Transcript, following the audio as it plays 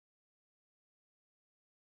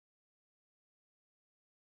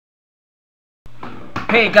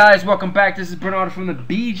Hey guys, welcome back. This is Bernard from the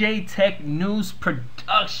BJ Tech News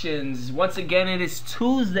Productions. Once again, it is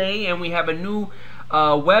Tuesday and we have a new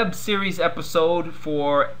web series episode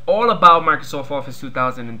for all about Microsoft Office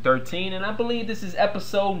 2013, and I believe this is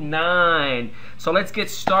episode 9. So let's get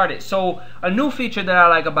started. So a new feature that I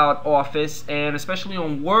like about Office, and especially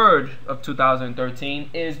on Word of 2013,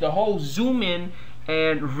 is the whole zoom in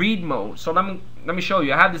and read mode. So let me show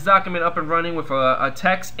you. I have this document up and running with a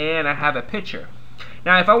text, and I have a picture.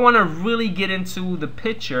 Now if I want to really get into the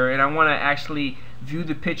picture and I want to actually view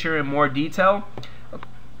the picture in more detail,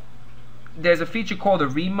 there's a feature called the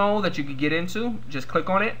read mode that you can get into. Just click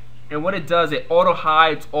on it, and what it does, it auto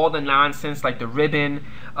hides all the nonsense like the ribbon,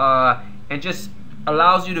 and just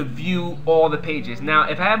allows you to view all the pages. Now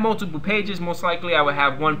if I have multiple pages, most likely I would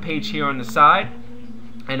have one page here on the side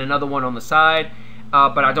and another one on the side,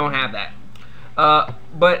 but I don't have that.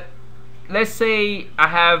 But let's say I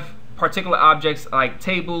have particular objects like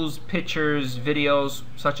tables, pictures, videos,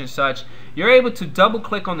 such and such. You're able to double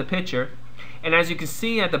click on the picture, and as you can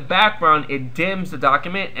see at the background, it dims the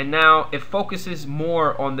document, and now it focuses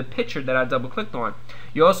more on the picture that I double clicked on.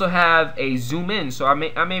 You also have a zoom in, so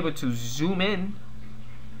I'm able to zoom in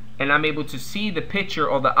and I'm able to see the picture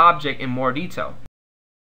or the object in more detail.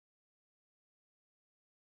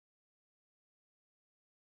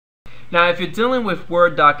 Now if you're dealing with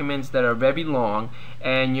Word documents that are very long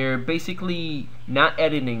and you're basically not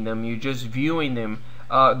editing them, you're just viewing them,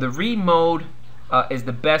 the read mode is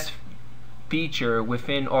the best feature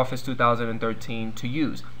within Office 2013 to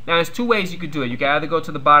use. Now there's two ways you could do it. You can either go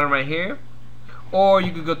to the bottom right here, or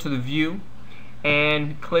you could go to the view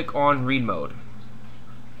and click on read mode.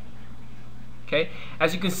 Okay,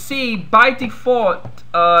 as you can see, by default,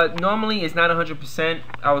 normally it's not 100%.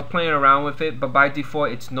 I was playing around with it, but by default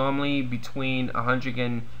it's normally between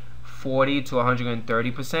 140 to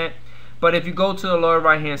 130%. But if you go to the lower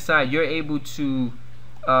right hand side, you're able to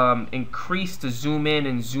increase the zoom in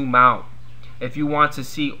and zoom out. If you want to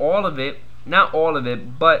see all of it, not all of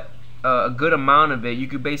it, but a good amount of it, you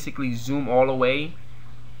could basically zoom all the way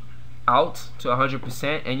out to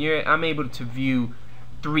 100%, and I'm able to view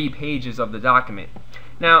 3 pages of the document.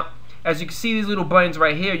 Now as you can see, these little buttons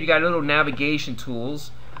right here, you got little navigation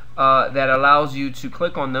tools that allows you to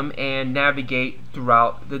click on them and navigate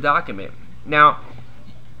throughout the document. Now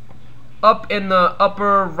up in the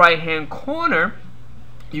upper right hand corner,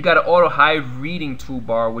 you got an auto hide reading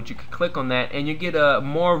toolbar, which you can click on that and you get a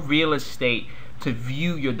more real estate to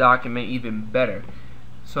view your document even better.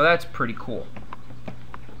 So that's pretty cool.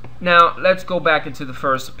 Now let's go back into the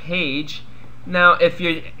first page. Now if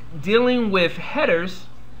you're dealing with headers,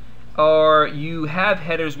 or you have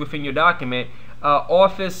headers within your document,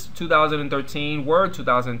 Office 2013, Word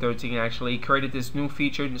 2013 actually created this new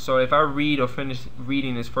feature. So if I read or finish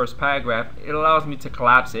reading this first paragraph, it allows me to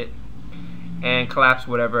collapse it and collapse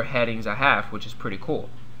whatever headings I have, which is pretty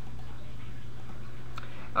cool.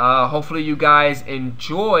 Hopefully you guys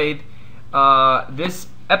enjoyed this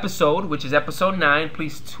episode, which is episode 9.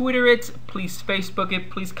 Please Twitter it, please Facebook it,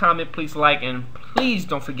 please comment, please like, and please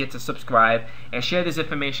don't forget to subscribe and share this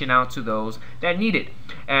information out to those that need it.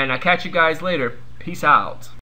 And I'll catch you guys later. Peace out.